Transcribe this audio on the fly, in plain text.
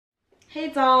Hey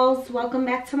dolls, welcome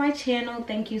back to my channel.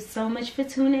 Thank you so much for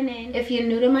tuning in. If you're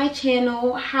new to my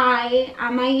channel, hi,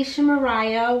 I'm Aisha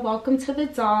Mariah. Welcome to the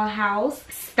dollhouse.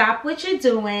 Stop what you're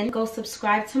doing, go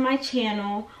subscribe to my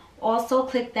channel. Also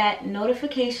click that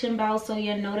notification bell so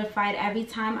you're notified every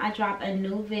time I drop a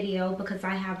new video because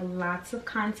I have lots of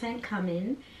content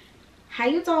coming. How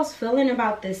you dolls feeling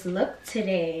about this look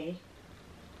today?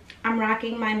 I'm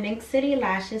rocking my Mink City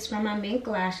lashes from my Mink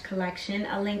lash collection.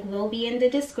 A link will be in the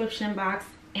description box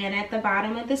and at the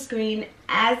bottom of the screen,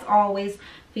 as always,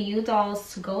 for you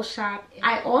dolls to go shop.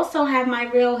 I also have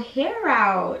my real hair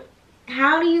out.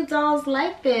 How do you dolls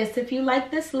like this? If you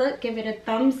like this look, give it a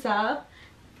thumbs up.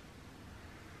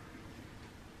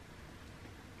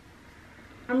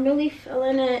 I'm really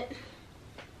feeling it.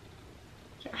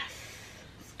 Yes,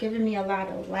 it's giving me a lot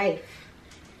of life.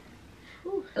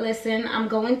 Listen, I'm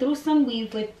going through some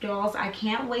weave withdrawals. I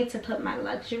can't wait to put my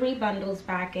luxury bundles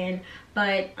back in,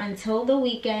 but until the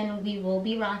weekend we will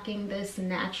be rocking this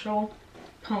natural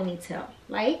ponytail.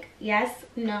 Like, yes,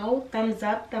 no, thumbs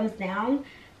up, thumbs down,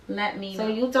 let me know. So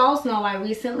you dolls know I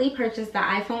recently purchased the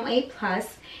iPhone 8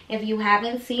 Plus. If you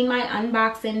haven't seen my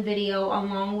unboxing video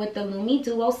along with the Lumi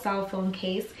Duo cell phone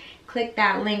case, click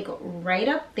that link right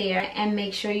up there and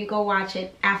make sure you go watch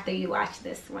it after you watch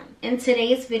this one. In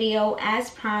today's video, as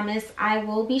promised, I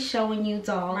will be showing you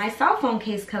dolls my cell phone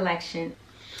case collection.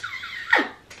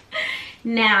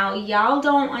 Now, y'all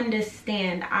don't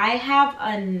understand. I have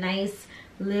a nice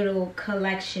little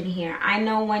collection here. I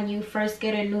know when you first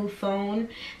get a new phone,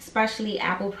 especially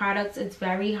Apple products, it's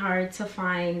very hard to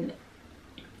find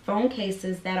phone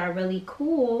cases that are really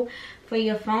cool for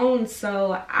your phone.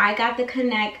 So I got the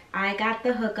Connect, I got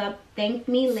the hookup, thank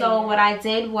me later. So what I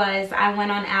did was I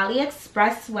went on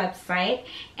Aliexpress website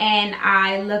and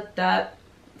I looked up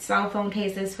cell phone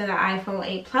cases for the iPhone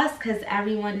 8 Plus because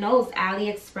everyone knows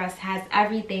Aliexpress has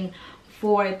everything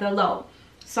for the low.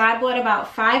 So I bought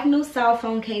about 5 new cell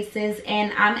phone cases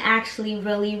and I'm actually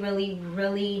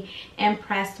really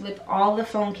impressed with all the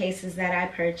phone cases that I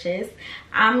purchased.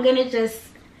 I'm gonna just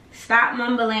stop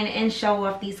mumbling and show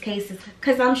off these cases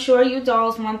because I'm sure you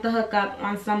dolls want the hookup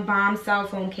on some bomb cell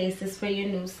phone cases for your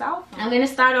new cell phone. I'm going to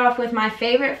start off with my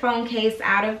favorite phone case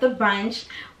out of the bunch,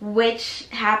 which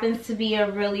happens to be a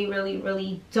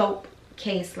really dope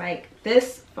case. Like,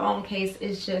 this phone case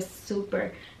is just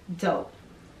super dope.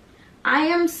 I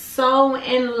am so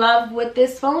in love with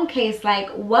this phone case. Like,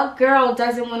 what girl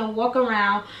doesn't want to walk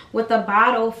around with a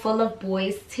bottle full of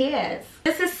boys' tears?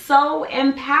 This is so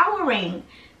empowering.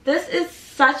 This is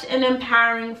such an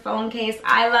empowering phone case.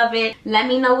 I love it. Let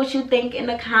me know what you think in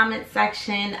the comment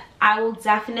section. I will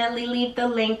definitely leave the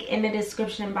link in the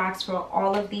description box for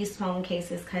all of these phone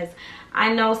cases because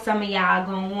I know some of y'all are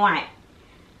going to want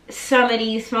some of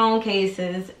these phone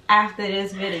cases after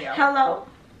this video. Hello?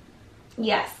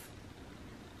 Yes.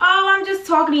 Oh, I'm just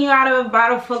talking to you out of a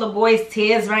bottle full of boys'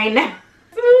 tears right now.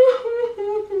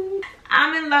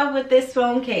 I'm in love with this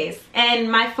phone case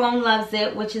and my phone loves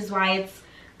it, which is why it's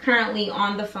currently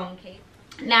on the phone case.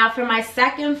 Now for my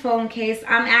second phone case,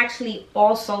 I'm actually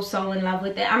also so in love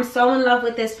with it. I'm so in love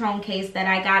with this phone case that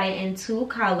I got it in 2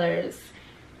 colors.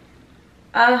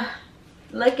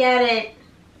 Look at it.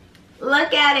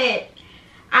 Look at it.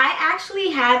 I actually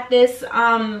had this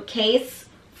case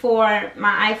for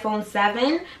my iPhone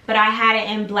 7, but I had it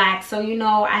in black, so you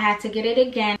know I had to get it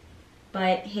again.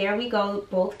 But here we go,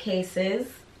 both cases.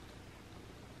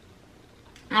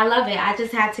 I love it. I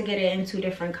just had to get it in 2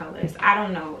 different colors. I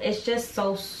don't know. It's just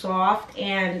so soft.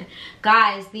 And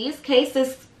guys, these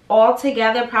cases all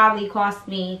together probably cost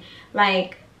me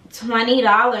like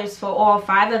 $20 for all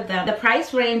 5 of them. The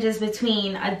price range is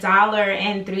between $1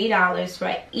 and $3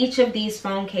 for each of these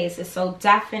phone cases. So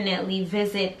definitely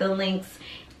visit the links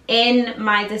in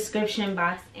my description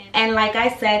box. And like I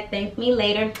said, thank me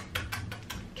later.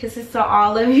 Kisses to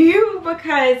all of you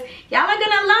because y'all are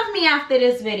gonna love me after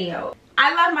this video.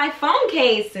 I love my phone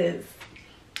cases.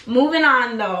 Moving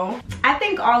on though, I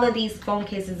think all of these phone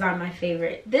cases are my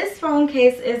favorite. This phone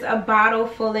case is a bottle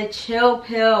full of chill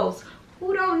pills.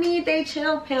 Who don't need their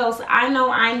chill pills? I know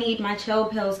I need my chill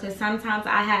pills because sometimes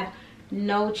I have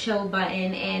no chill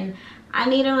button and I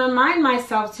need to remind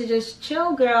myself to just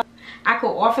chill, girl. I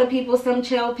could offer people some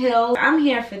chill pills. I'm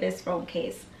here for this phone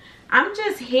case. I'm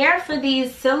just here for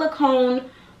these silicone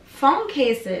phone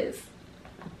cases.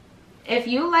 If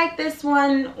you like this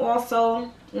one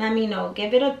also, let me know.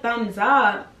 Give it a thumbs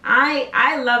up.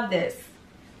 I love this.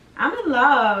 I'm in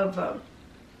love.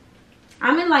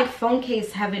 I'm in like phone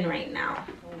case heaven right now.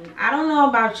 I don't know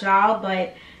about y'all,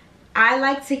 but I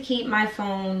like to keep my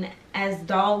phone as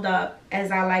dolled up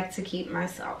as I like to keep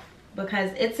myself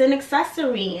because it's an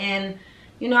accessory and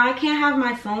You know, I can't have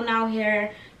my phone out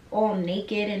here all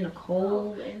naked in the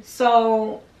cold.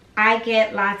 So I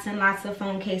get lots and lots of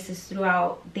phone cases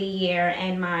throughout the year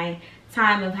and my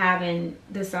time of having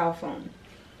the cell phone.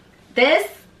 This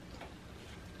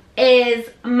is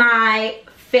my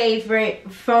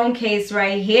favorite phone case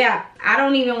right here. I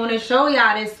don't even want to show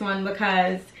y'all this one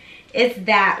because it's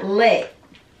that lit.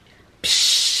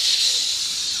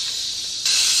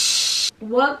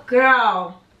 What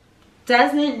girl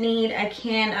doesn't need a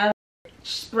can of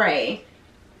spray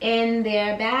in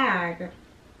their bag?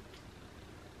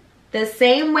 The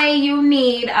same way you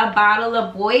need a bottle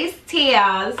of Boys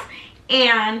Tears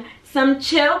and some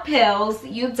chill pills,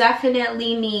 you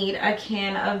definitely need a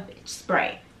can of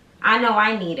spray. I know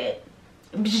I need it.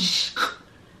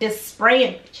 Just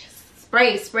spraying,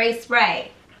 spray, spray,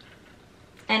 spray.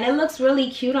 And it looks really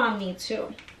cute on me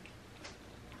too.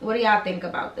 What do y'all think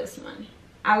about this one?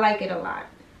 I like it a lot.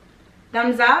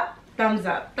 Thumbs up, thumbs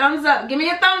up, thumbs up. Give me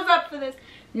a thumbs up for this.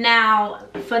 Now,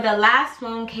 for the last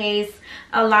phone case,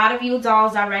 a lot of you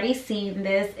dolls already seen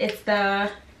this. It's the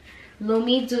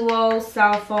Lumi Duo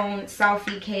cell phone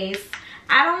selfie case.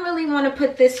 I don't really want to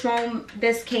put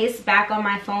this case back on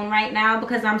my phone right now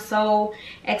because I'm so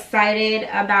excited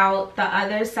about the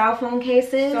other cell phone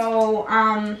cases. So,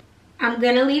 I'm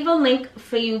gonna leave a link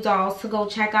for you dolls to go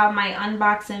check out my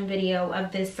unboxing video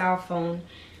of this cell phone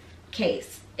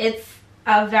case. It's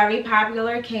a very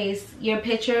popular case. Your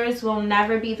pictures will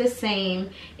never be the same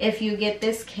if you get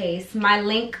this case. My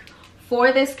link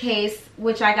for this case,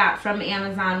 which I got from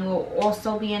Amazon, will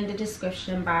also be in the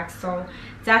description box. So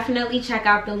definitely check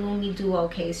out the Lumi Duo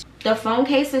case. The phone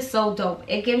case is so dope.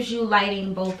 It gives you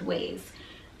lighting both ways,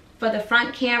 for the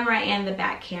front camera and the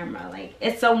back camera. Like,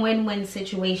 it's a win-win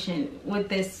situation with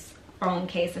this phone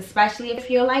case, especially if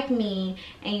you're like me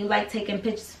and you like taking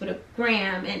pictures for the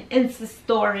gram and Insta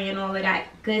story and all of that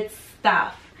good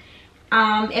stuff.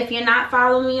 If you're not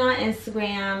following me on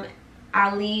Instagram,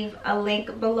 I'll leave a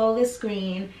link below the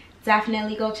screen.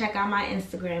 Definitely go check out my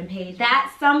Instagram page.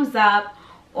 That sums up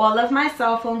all of my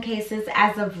cell phone cases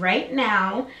as of right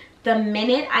now. The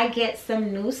minute I get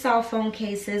some new cell phone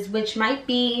cases, which might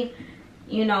be,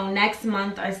 you know, next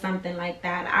month or something like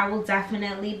that, I will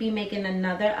definitely be making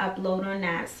another upload on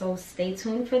that. So stay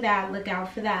tuned for that. Look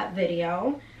out for that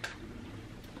video.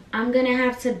 I'm gonna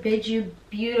have to bid you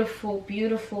beautiful,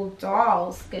 beautiful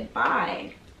dolls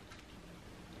goodbye.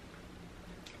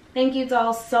 Thank you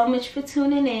dolls so much for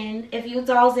tuning in. If you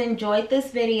dolls enjoyed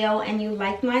this video and you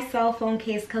liked my cell phone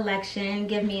case collection,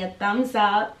 give me a thumbs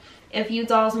up. If you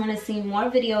dolls want to see more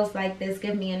videos like this,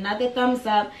 give me another thumbs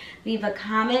up. Leave a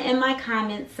comment in my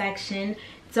comment section.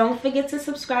 Don't forget to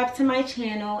subscribe to my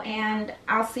channel, and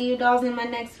I'll see you dolls in my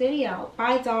next video.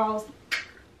 Bye dolls.